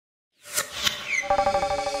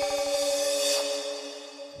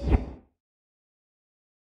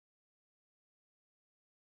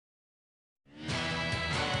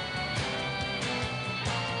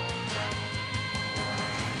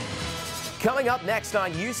Coming up next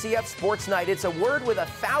on UCF Sports Night, it's a word with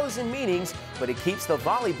 1,000 meanings, but it keeps the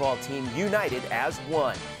volleyball team united as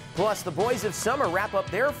one. Plus, the boys of summer wrap up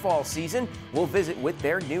their fall season. We'll visit with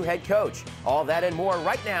their new head coach. All that and more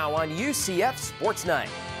right now on UCF Sports Night.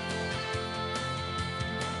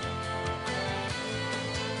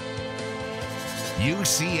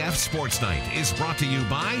 UCF Sports Night is brought to you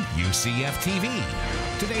by UCF TV.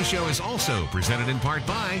 Today's show is also presented in part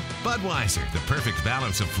by Budweiser, the perfect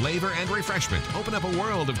balance of flavor and refreshment. Open up a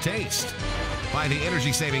world of taste. By the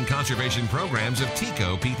energy-saving conservation programs of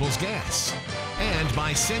Tico People's Gas. And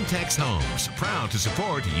by Syntex Homes, proud to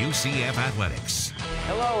support UCF Athletics.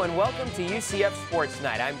 Hello and welcome to UCF Sports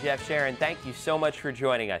Night. I'm Jeff Sharon. Thank you so much for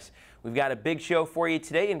joining us. We've got a big show for you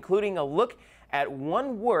today, including a look at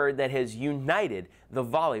one word that has united the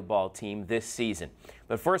volleyball team this season.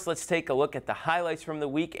 But first, let's take a look at the highlights from the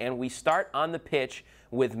week, and we start on the pitch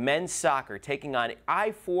with men's soccer taking on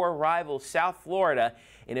I-4 rival South Florida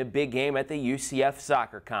in a big game at the UCF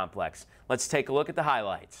Soccer Complex. Let's take a look at the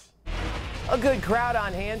highlights. A good crowd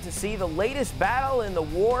on hand to see the latest battle in the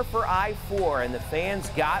war for I-4, and the fans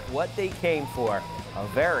got what they came for. A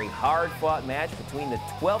very hard-fought match between the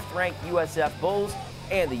 12th-ranked USF Bulls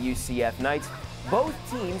and the UCF Knights. Both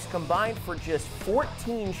teams combined for just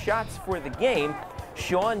 14 shots for the game.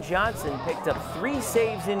 Sean Johnson picked up 3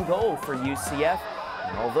 saves in goal for UCF.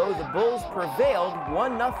 And although the Bulls prevailed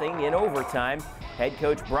 1-0 in overtime, head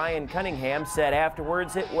coach Brian Cunningham said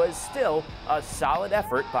afterwards it was still a solid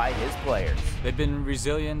effort by his players. They've been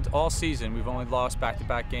resilient all season. We've only lost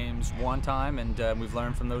back-to-back games one time, and we've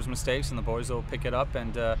learned from those mistakes, and the boys will pick it up.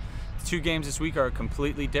 And the 2 games this week are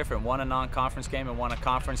completely different. One a non-conference game and one a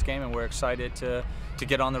conference game, and we're excited to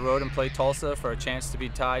get on the road and play Tulsa for a chance to be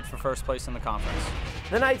tied for first place in the conference.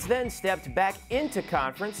 The Knights then stepped back into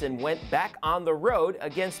conference and went back on the road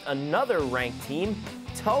against another ranked team,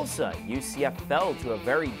 Tulsa. UCF fell to a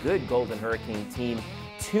very good Golden Hurricane team,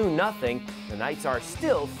 2-0. The Knights are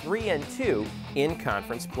still 3-2 in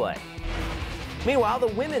conference play. Meanwhile, the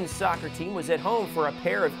women's soccer team was at home for a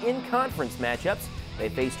pair of in-conference matchups. They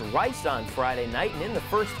faced Rice on Friday night, and in the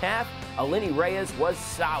first half, Alini Reyes was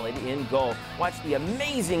solid in goal. Watch the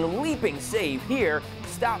amazing leaping save here,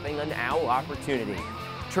 stopping an owl opportunity.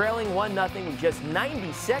 Trailing 1-0 with just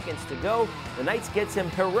 90 seconds to go, the Knights get some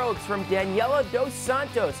heroics from Daniela Dos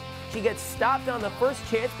Santos. She gets stopped on the first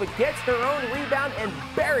chance, but gets her own rebound and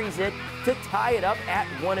buries it to tie it up at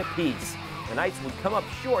 1 apiece. The Knights would come up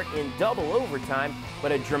short in double overtime,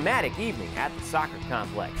 but a dramatic evening at the soccer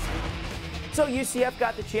complex. So UCF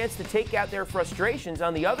got the chance to take out their frustrations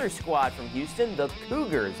on the other squad from Houston, the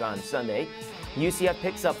Cougars, on Sunday. UCF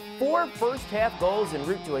picks up 4 first-half goals en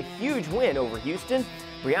route to a huge win over Houston.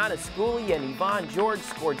 Brianna Schooley and Yvonne George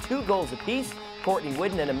scored 2 goals apiece. Courtney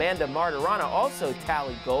Wooden and Amanda Martirana also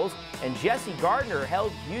tallied goals, and Jessie Gardner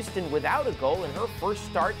held Houston without a goal in her first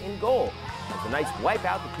start in goal. As the Knights wipe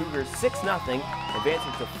out the Cougars 6-0,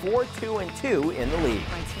 advancing to 4-2-2 in the league.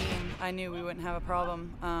 My team, I knew we wouldn't have a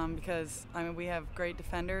problem because, I mean, we have great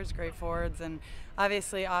defenders, great forwards, and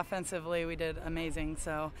obviously offensively we did amazing.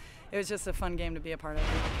 So it was just a fun game to be a part of.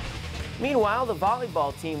 Meanwhile, the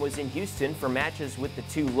volleyball team was in Houston for matches with the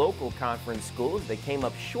 2 local conference schools. They came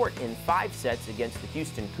up short in 5 sets against the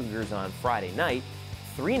Houston Cougars on Friday night.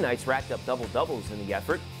 3 Knights racked up double-doubles in the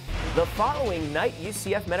effort. The following night,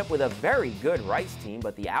 UCF met up with a very good Rice team,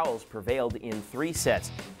 but the Owls prevailed in 3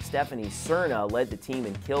 sets. Stephanie Cerna led the team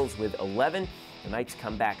in kills with 11. The Knights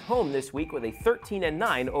come back home this week with a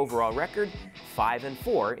 13-9 overall record,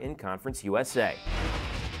 5-4 in Conference USA.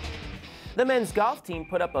 The men's golf team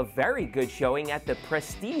put up a very good showing at the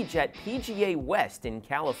Prestige at PGA West in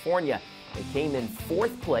California. They came in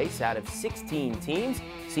 4th place out of 16 teams.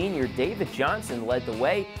 Senior David Johnson led the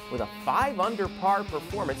way with a 5-under par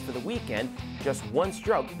performance for the weekend, just 1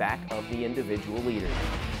 stroke back of the individual leaders.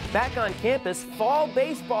 Back on campus, fall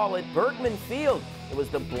baseball at Bergman Field. It was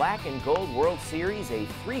the Black and Gold World Series, a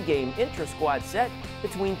 3-game intra-squad set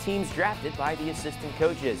between teams drafted by the assistant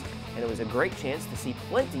coaches. And it was a great chance to see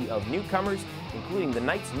plenty of newcomers, including the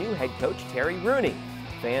Knights' new head coach, Terry Rooney.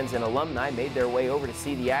 Fans and alumni made their way over to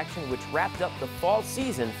see the action, which wrapped up the fall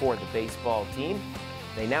season for the baseball team.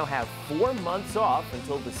 They now have 4 months off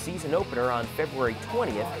until the season opener on February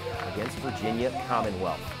 20th against Virginia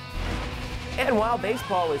Commonwealth. And while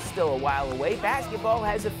baseball is still a while away, basketball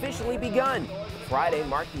has officially begun. Friday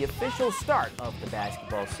marked the official start of the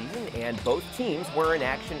basketball season, and both teams were in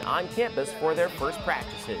action on campus for their first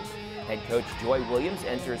practices. Head coach Joy Williams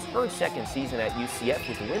enters her 2nd season at UCF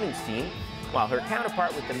with the women's team, while her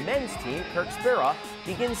counterpart with the men's team, Kirk Spera,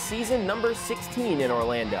 begins season number 16 in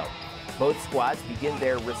Orlando. Both squads begin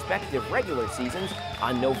their respective regular seasons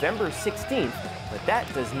on November 16th, but that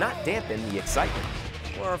does not dampen the excitement.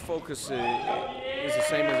 Well, our focus is the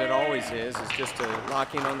same as it always is just to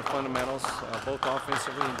lock in on the fundamentals, both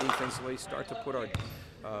offensively and defensively, start to put our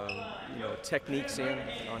techniques in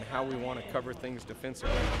on how we want to cover things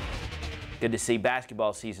defensively. Good to see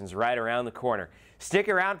basketball season's right around the corner. Stick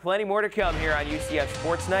around, plenty more to come here on UCF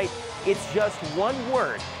Sports Night. It's just one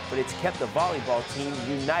word, but it's kept the volleyball team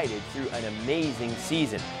united through an amazing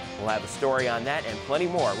season. We'll have a story on that and plenty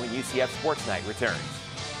more when UCF Sports Night returns.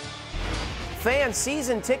 Fan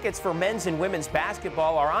season tickets for men's and women's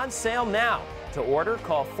basketball are on sale now. To order,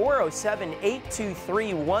 call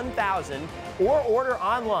 407-823-1000 or order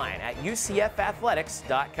online at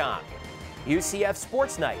ucfathletics.com. UCF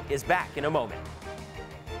Sports Night is back in a moment.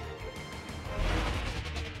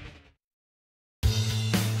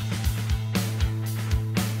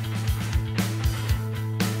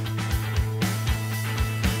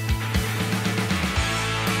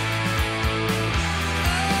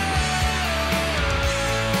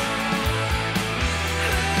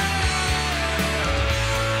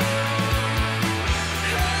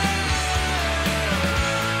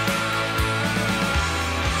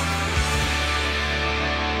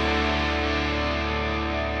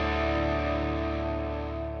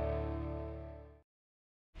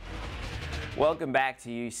 Welcome back to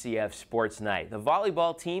UCF Sports Night. The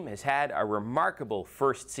volleyball team has had a remarkable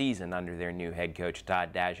first season under their new head coach,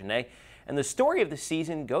 Todd Dagenet. And the story of the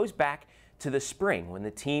season goes back to the spring when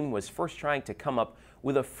the team was first trying to come up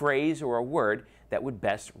with a phrase or a word that would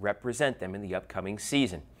best represent them in the upcoming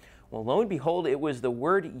season. Well, lo and behold, it was the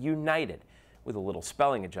word united, with a little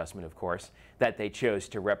spelling adjustment, of course, that they chose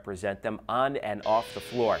to represent them on and off the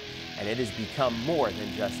floor. And it has become more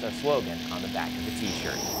than just a slogan on the back of the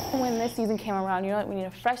t-shirt. When this season came around, you know, we need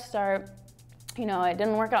a fresh start. You know, it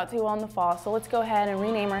didn't work out too well in the fall, so let's go ahead and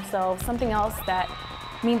rename ourselves something else that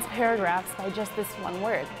means paragraphs by just this one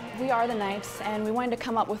word. We are the Knights, and we wanted to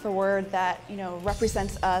come up with a word that, you know,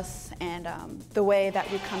 represents us and the way that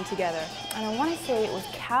we've come together. And I want to say it was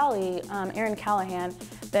Callie, Erin Callahan,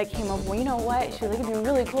 that came up, well, you know what, she was like, it'd be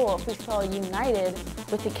really cool if we spell United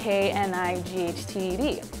with the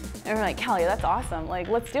K-N-I-G-H-T-E-D. And we're like, Callie, that's awesome, like,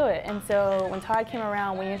 let's do it. And so when Todd came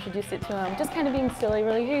around, we introduced it to him, just kind of being silly.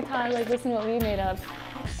 We're like, hey, Todd, like, listen to what we made up.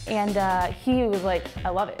 And he was like, I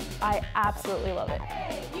love it. I absolutely love it.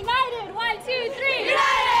 United, 1, 2, 3,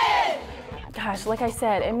 United! Gosh, like I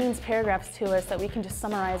said, it means paragraphs to us that we can just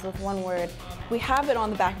summarize with one word. We have it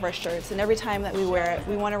on the back of our shirts, and every time that we wear it,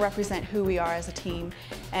 we want to represent who we are as a team.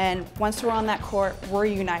 And once we're on that court, we're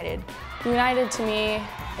united. United to me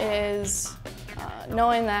is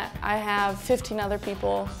knowing that I have 15 other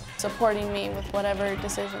people supporting me with whatever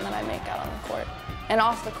decision that I make out on the court, and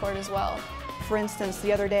off the court as well. For instance,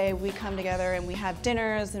 the other day we come together and we have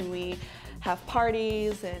dinners and we have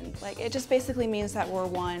parties, and like it just basically means that we're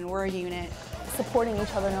one, we're a unit. Supporting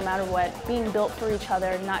each other no matter what, being built for each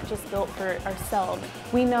other, not just built for ourselves.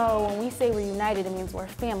 We know when we say we're united, it means we're a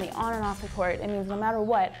family on and off the court. It means no matter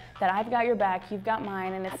what, that I've got your back, you've got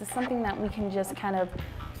mine, and it's just something that we can just kind of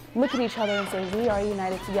look at each other and say, we are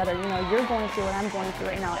united together. You know, you're going through what I'm going through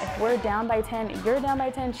right now. If we're down by 10, you're down by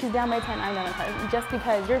 10, she's down by 10, I'm down by 10. Just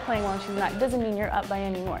because you're playing well and she's not doesn't mean you're up by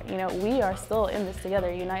any more. You know, we are still in this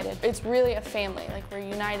together, united. It's really a family. Like, we're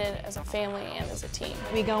united as a family and as a team.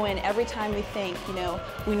 We go in every time we think, you know,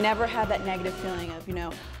 we never have that negative feeling of, you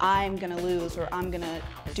know, I'm gonna lose or I'm gonna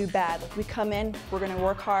do bad. Like, we come in, we're gonna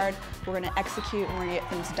work hard, we're gonna execute, and we're gonna get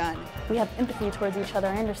things done. We have empathy towards each other.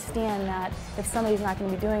 I understand that if somebody's not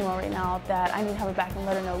gonna be doing well right now, that I need to have her back and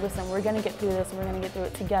let her know, listen, we're going to get through this, and we're going to get through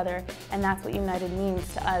it together, and that's what united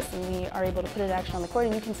means to us, and we are able to put it in action on the court,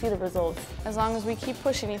 and you can see the results. As long as we keep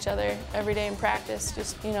pushing each other every day in practice,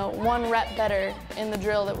 just, you know, one rep better in the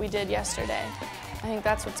drill that we did yesterday, I think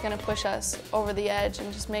that's what's going to push us over the edge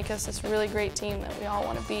and just make us this really great team that we all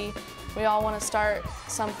want to be. We all want to start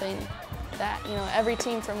something that, you know, every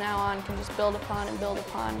team from now on can just build upon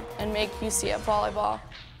and make UCF volleyball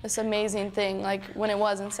this amazing thing, like when it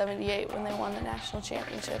was in '78 when they won the national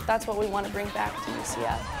championship. That's what we want to bring back to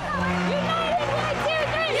UCF. United, 1, 2,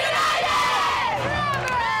 3,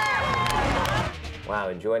 United! Wow,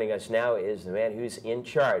 and joining us now is the man who's in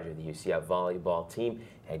charge of the UCF volleyball team,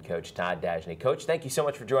 head coach Todd Dagenet. Coach, thank you so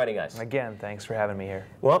much for joining us. Again, thanks for having me here.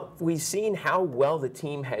 Well, we've seen how well the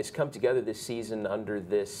team has come together this season under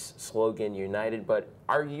this slogan, United, but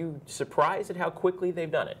are you surprised at how quickly they've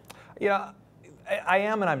done it? Yeah, I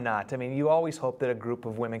am and I'm not. I mean, you always hope that a group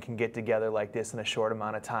of women can get together like this in a short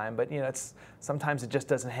amount of time, but you know, sometimes it just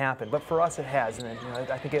doesn't happen. But for us, it has, and you know,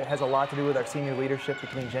 I think it has a lot to do with our senior leadership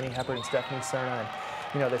between Jenny Heppard and Stephanie Cerna,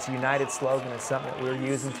 this United slogan is something that we're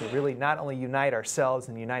using to really not only unite ourselves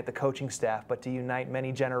and unite the coaching staff, but to unite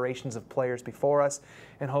many generations of players before us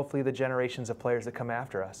and hopefully the generations of players that come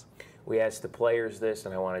after us. We asked the players this,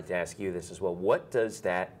 and I wanted to ask you this as well. What does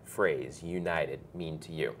that phrase, united, mean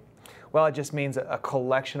to you? Well, it just means a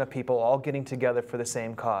collection of people all getting together for the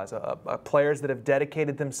same cause. Players that have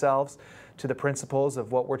dedicated themselves to the principles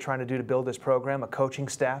of what we're trying to do to build this program, a coaching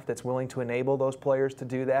staff that's willing to enable those players to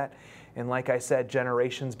do that, and like I said,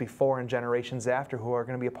 generations before and generations after who are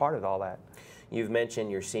going to be a part of all that. You've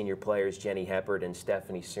mentioned your senior players, Jenny Heppard and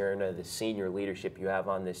Stephanie Cerna, the senior leadership you have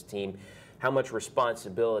on this team. How much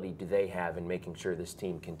responsibility do they have in making sure this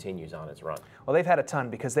team continues on its run? Well, they've had a ton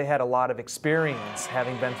because they had a lot of experience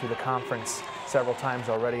having been through the conference several times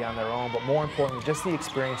already on their own, but more importantly, just the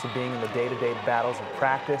experience of being in the day-to-day battles of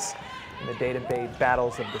practice, in the day-to-day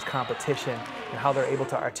battles of this competition, and how they're able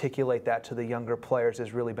to articulate that to the younger players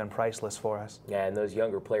has really been priceless for us. Yeah, and those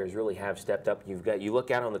younger players really have stepped up. You look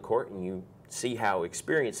out on the court and you see how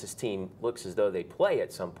experienced this team looks as though they play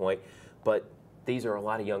at some point, but these are a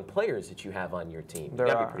lot of young players that you have on your team. You've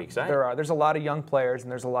got to be pretty excited. There's a lot of young players,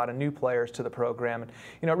 and there's a lot of new players to the program. And,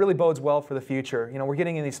 it really bodes well for the future. We're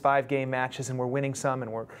getting in these 5-game matches, and we're winning some,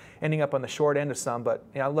 and we're ending up on the short end of some. But,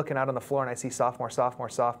 I'm looking out on the floor, and I see sophomore,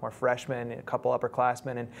 freshmen, and a couple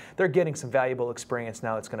upperclassmen, and they're getting some valuable experience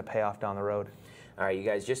now that's going to pay off down the road. All right, you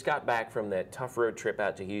guys just got back from that tough road trip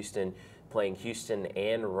out to Houston, playing Houston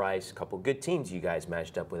and Rice, a couple good teams you guys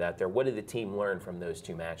matched up with out there. What did the team learn from those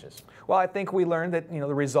two matches? Well, I think we learned that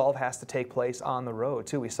the resolve has to take place on the road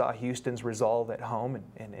too. We saw Houston's resolve at home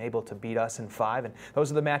and able to beat us in 5, and those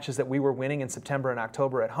are the matches that we were winning in September and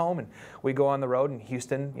October at home, and we go on the road, and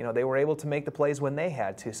Houston, they were able to make the plays when they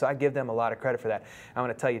had to, so I give them a lot of credit for that. I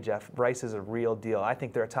want to tell you, Jeff, Rice is a real deal. I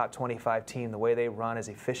think they're a top 25 team. The way they run, as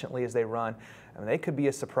efficiently as they run, they could be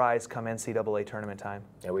a surprise come NCAA tournament time.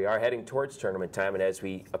 And we are heading towards tournament time, and as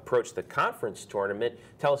we approach the conference tournament,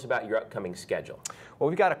 tell us about your upcoming schedule. Well,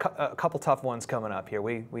 we've got a couple tough ones coming up here.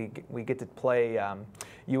 We get to play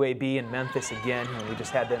UAB and Memphis again, and we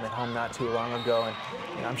just had them at home not too long ago,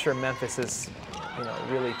 and I'm sure Memphis is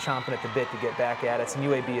really chomping at the bit to get back at us, and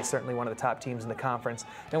UAB is certainly one of the top teams in the conference.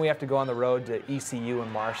 Then we have to go on the road to ECU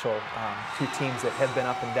and Marshall, two teams that have been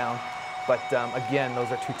up and down. But again,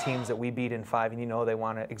 those are two teams that we beat in 5, and they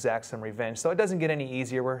want to exact some revenge. So it doesn't get any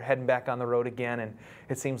easier. We're heading back on the road again, and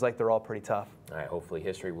it seems like they're all pretty tough. All right, hopefully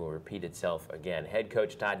history will repeat itself again. Head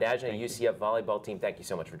coach Todd Dagenet, UCF volleyball team, thank you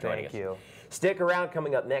so much for joining us. Thank you. Stick around.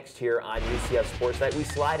 Coming up next here on UCF Sports Night, we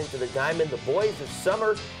slide into the diamond. The boys of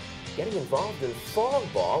summer getting involved in fall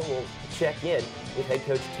ball. We'll check in with head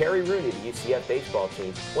coach Terry Rooney, the UCF baseball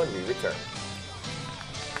team, when we return.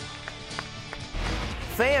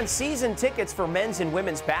 Fan season tickets for men's and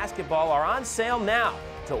women's basketball are on sale now.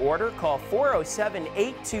 To order, call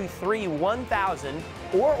 407-823-1000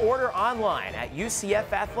 or order online at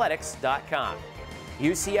ucfathletics.com.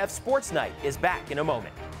 UCF Sports Night is back in a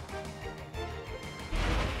moment.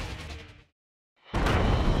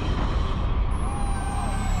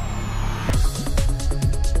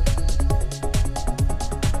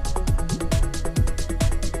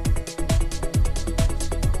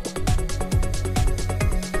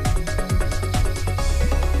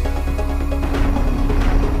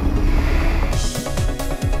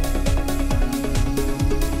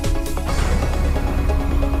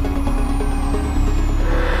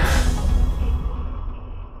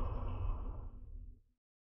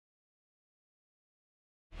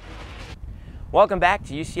 Welcome back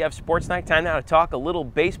to UCF Sports Night. Time now to talk a little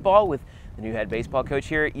baseball with the new head baseball coach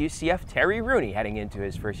here at UCF, Terry Rooney, heading into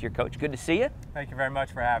his first year. Coach, good to see you. Thank you very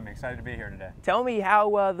much for having me. Excited to be here today. Tell me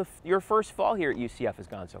how your first fall here at UCF has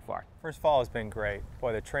gone so far. First fall has been great.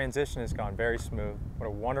 Boy, the transition has gone very smooth. What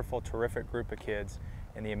a wonderful, terrific group of kids,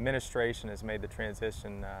 and the administration has made the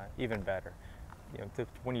transition even better.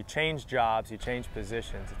 When you change jobs, you change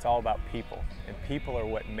positions, it's all about people, and people are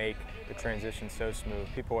what make the transition so smooth.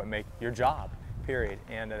 People are what make your job, period.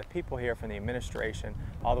 And the people here from the administration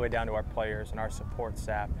all the way down to our players and our support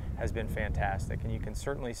staff has been fantastic. And you can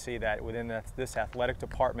certainly see that within this athletic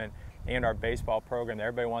department and our baseball program that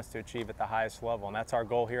everybody wants to achieve at the highest level, and that's our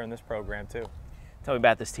goal here in this program too. Tell me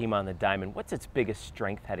about this team on the diamond. What's its biggest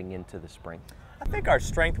strength heading into the spring? I think our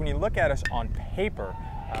strength, when you look at us on paper,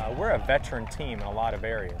 we're a veteran team in a lot of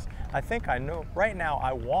areas. I think I know right now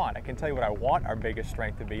I can tell you what I want our biggest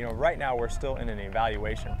strength to be. Right now we're still in an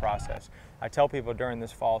evaluation process. I tell people during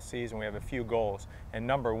this fall season we have a few goals, and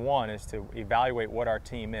number 1 is to evaluate what our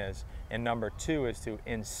team is, and number 2 is to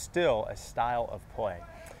instill a style of play.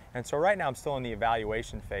 And so right now I'm still in the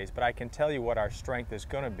evaluation phase, but I can tell you what our strength is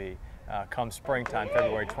going to be come springtime,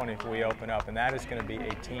 February 20th, we open up, and that is going to be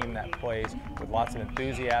a team that plays with lots of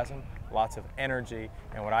enthusiasm, lots of energy,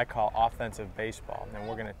 and what I call offensive baseball. And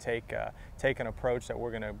we're going to take an approach that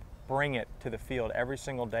we're going to bring it to the field every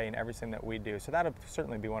single day in everything that we do. So that'll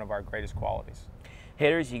certainly be one of our greatest qualities.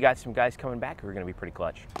 Hitters, you got some guys coming back who are going to be pretty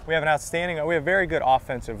clutch. We have a very good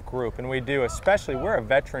offensive group, and we do, especially, we're a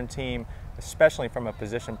veteran team, especially from a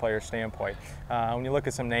position player standpoint. When you look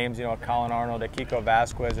at some names, you know, Colin Arnold, a Kiko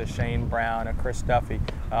Vasquez, a Shane Brown, a Chris Duffy,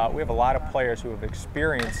 we have a lot of players who have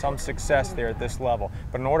experienced some success there at this level.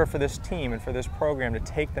 But in order for this team and for this program to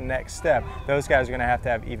take the next step, those guys are going to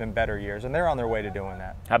have even better years, and they're on their way to doing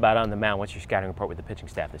that. How about on the mound? What's your scouting report with the pitching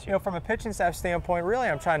staff this year? You know, from a pitching staff standpoint, really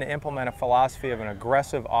I'm trying to implement a philosophy of an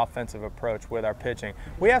aggressive offensive approach with our pitching.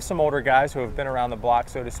 We have some older guys who have been around the block,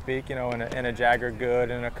 so to speak, you know, in a Jagger Good,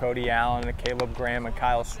 and a Cody Allen, and a Caleb Graham, and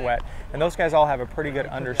Kyle Sweat, and those guys all have a pretty good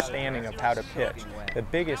understanding of how to pitch. The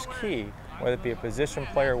biggest key, whether it be a position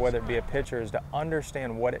player, whether it be a pitcher, is to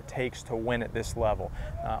understand what it takes to win at this level.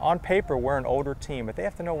 On paper, we're an older team, but they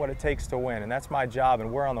have to know what it takes to win, and that's my job,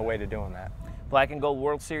 and we're on the way to doing that. Black and Gold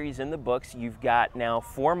World Series in the books. You've got now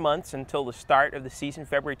 4 months until the start of the season,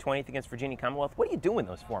 February 20th against Virginia Commonwealth. What do you do in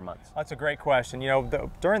those 4 months? That's a great question. You know,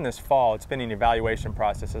 during this fall, it's been an evaluation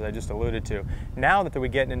process, as I just alluded to. Now that we're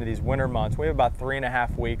getting into these winter months, we have about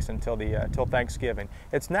 3.5 weeks until Thanksgiving.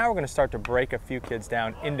 It's now we're going to start to break a few kids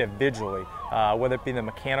down individually, whether it be the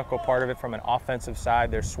mechanical part of it from an offensive side,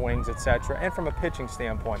 their swings, etc., and from a pitching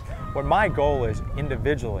standpoint. What my goal is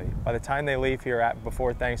individually, by the time they leave here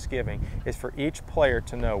before Thanksgiving, is for each player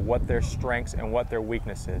to know what their strengths and what their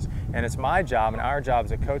weakness is. And it's my job and our job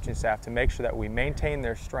as a coaching staff to make sure that we maintain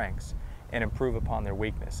their strengths and improve upon their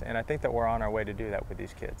weakness. And I think that we're on our way to do that with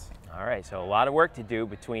these kids. All right, so a lot of work to do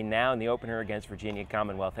between now and the opener against Virginia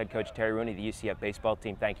Commonwealth. Head coach Terry Rooney, the UCF baseball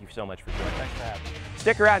team, thank you so much for joining us. Thanks for having me.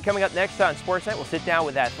 Stick around. Coming up next on SportsKnight, we'll sit down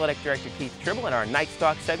with athletic director Keith Tribble in our Knights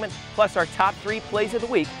Talk segment, plus our top 3 plays of the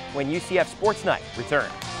week when UCF SportsKnight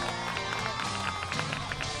returns.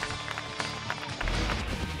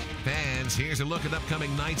 Fans, here's a look at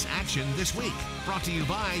upcoming Knights action this week. Brought to you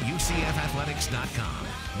by UCFathletics.com,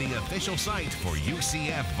 the official site for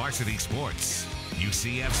UCF varsity sports.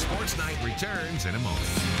 UCF SportsKnight returns in a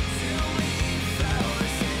moment.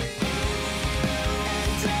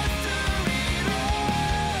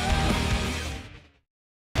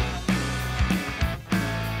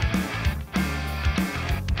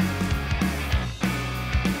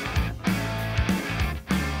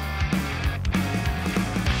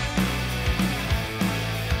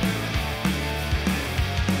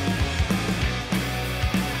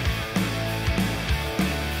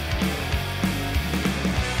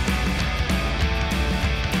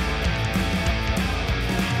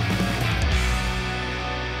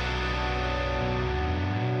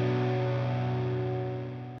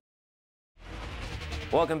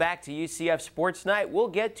 Welcome back to UCF Sports Night. We'll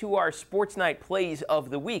get to our Sports Night plays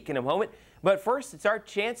of the week in a moment, but first it's our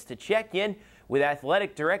chance to check in with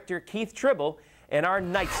Athletic Director Keith Tribble in our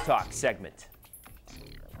Knights Talk segment.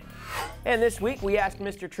 And this week we asked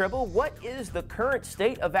Mr. Tribble, what is the current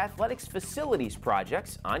state of athletics facilities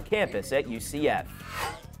projects on campus at UCF?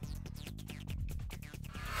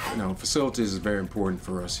 You know, facilities is very important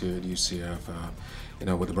for us here at UCF. You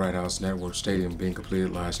know, with the Bright House Network Stadium being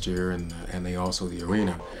completed last year, and also the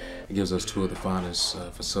arena, it gives us 2 of the finest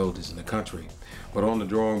facilities in the country. But on the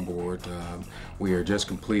drawing board, we are just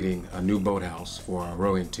completing a new boathouse for our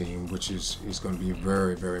rowing team, which is going to be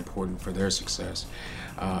very, very important for their success.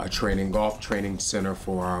 A golf training center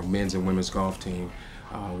for our men's and women's golf team,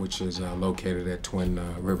 which is located at Twin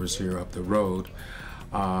Rivers here up the road.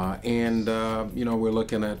 You know, we're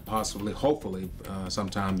looking at possibly, hopefully,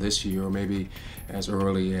 sometime this year, or maybe as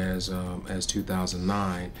early as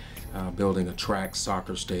 2009, building a track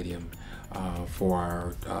soccer stadium for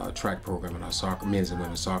our track program and our men's and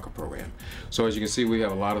women's soccer program. So as you can see, we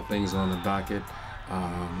have a lot of things on the docket.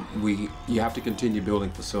 You have to continue building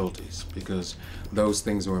facilities because those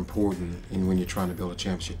things are important when you're trying to build a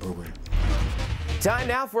championship program. Time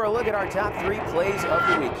now for a look at our top 3 plays of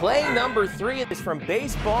the week. Play number 3 is from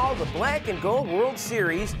baseball, the Black and Gold World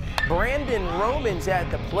Series. Brandon Roman's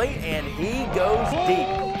at the plate, and he goes deep.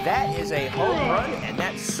 That is a home run, and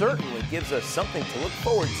that certainly gives us something to look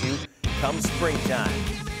forward to come springtime.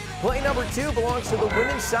 Play number 2 belongs to the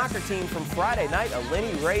women's soccer team from Friday night.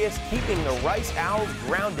 Eleni Reyes keeping the Rice Owls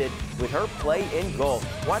grounded. with her play in goal.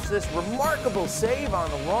 Watch this remarkable save on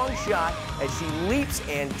the long shot as she leaps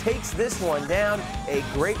and takes this one down. A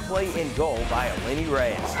great play in goal by Eleni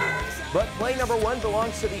Reyes. But play number one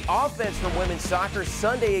belongs to the offense from women's soccer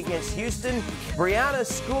Sunday against Houston. Brianna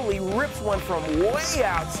Schooley rips one from way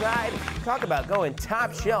outside. Talk about going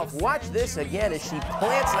top shelf. Watch this again as she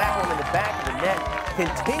plants that one in the back of the net,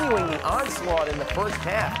 continuing the onslaught in the first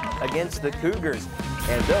half against the Cougars.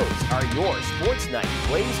 And those are your Sports Night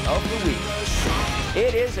Plays of the Week.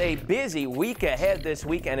 It is a busy week ahead this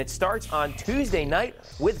week, and it starts on Tuesday night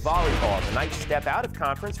with volleyball. The Knights step out of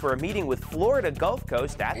conference for a meeting with Florida Gulf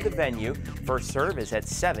Coast at the venue. First serve is at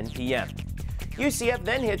 7 p.m. UCF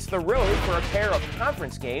then hits the road for a pair of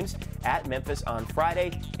conference games at Memphis on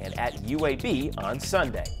Friday and at UAB on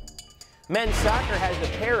Sunday. Men's soccer has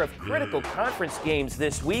a pair of critical conference games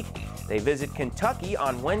this week. They visit Kentucky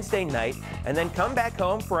on Wednesday night and then come back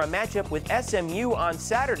home for a matchup with SMU on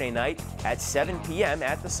Saturday night at 7 p.m.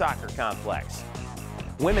 at the soccer complex.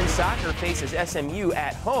 Women's soccer faces SMU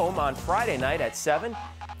at home on Friday night at 7.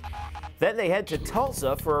 Then they head to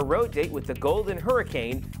Tulsa for a road date with the Golden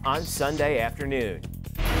Hurricane on Sunday afternoon.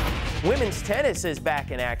 Women's tennis is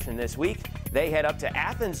back in action this week. They head up to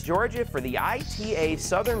Athens, Georgia for the ITA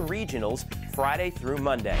Southern Regionals Friday through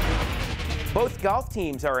Monday. Both golf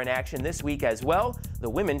teams are in action this week as well. The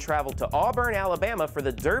women travel to Auburn, Alabama for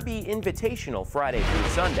the Derby Invitational Friday through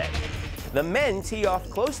Sunday. The men tee off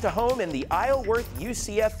close to home in the Isleworth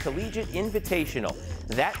UCF Collegiate Invitational.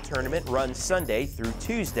 That tournament runs Sunday through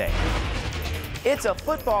Tuesday. It's a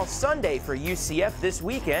football Sunday for UCF this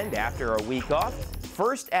weekend after a week off.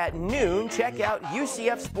 First at noon, check out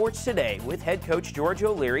UCF Sports Today with head coach George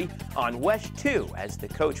O'Leary on West 2 as the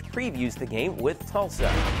coach previews the game with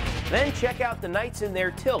Tulsa. Then check out the Knights in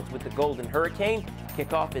their tilt with the Golden Hurricane.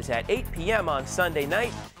 Kickoff is at 8 p.m. on Sunday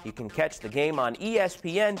night. You can catch the game on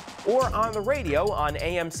ESPN or on the radio on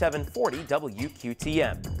AM 740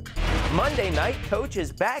 WQTM. Monday night, Coach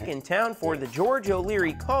is back in town for the George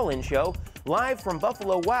O'Leary Call-In Show, live from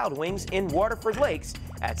Buffalo Wild Wings in Waterford Lakes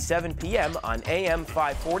at 7 p.m. on AM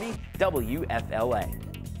 540 WFLA.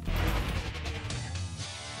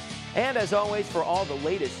 And as always, for all the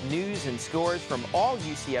latest news and scores from all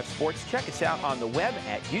UCF sports, check us out on the web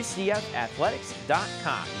at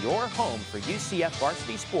UCFathletics.com, your home for UCF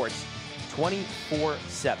varsity sports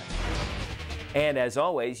 24/7. And as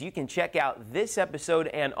always, you can check out this episode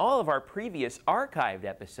and all of our previous archived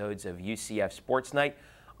episodes of UCF Sports Night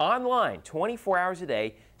online 24 hours a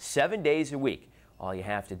day, 7 days a week. All you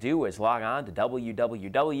have to do is log on to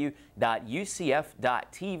www.ucf.tv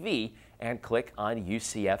and click on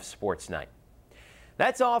UCF Sports Night.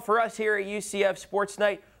 That's all for us here at UCF Sports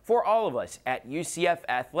Night. For all of us at UCF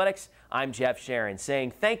Athletics, I'm Jeff Sharon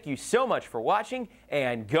saying thank you so much for watching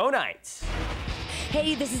and go Knights!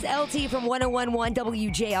 Hey, this is LT from 101.1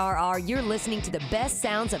 WJRR. You're listening to the best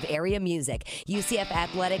sounds of area music. UCF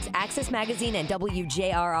Athletics, Access Magazine, and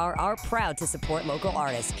WJRR are proud to support local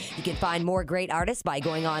artists. You can find more great artists by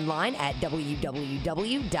going online at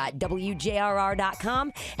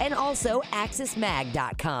www.wjrr.com and also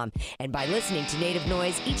accessmag.com. And by listening to Native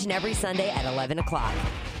Noise each and every Sunday at 11 o'clock.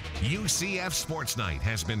 UCF Sports Night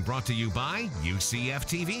has been brought to you by UCF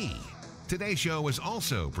TV. Today's show is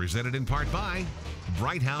also presented in part by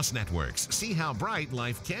Bright House Networks. See how bright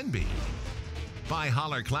life can be. By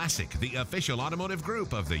Holler Classic, the official automotive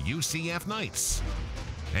group of the UCF Knights.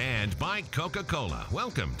 And by Coca-Cola.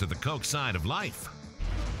 Welcome to the Coke side of life.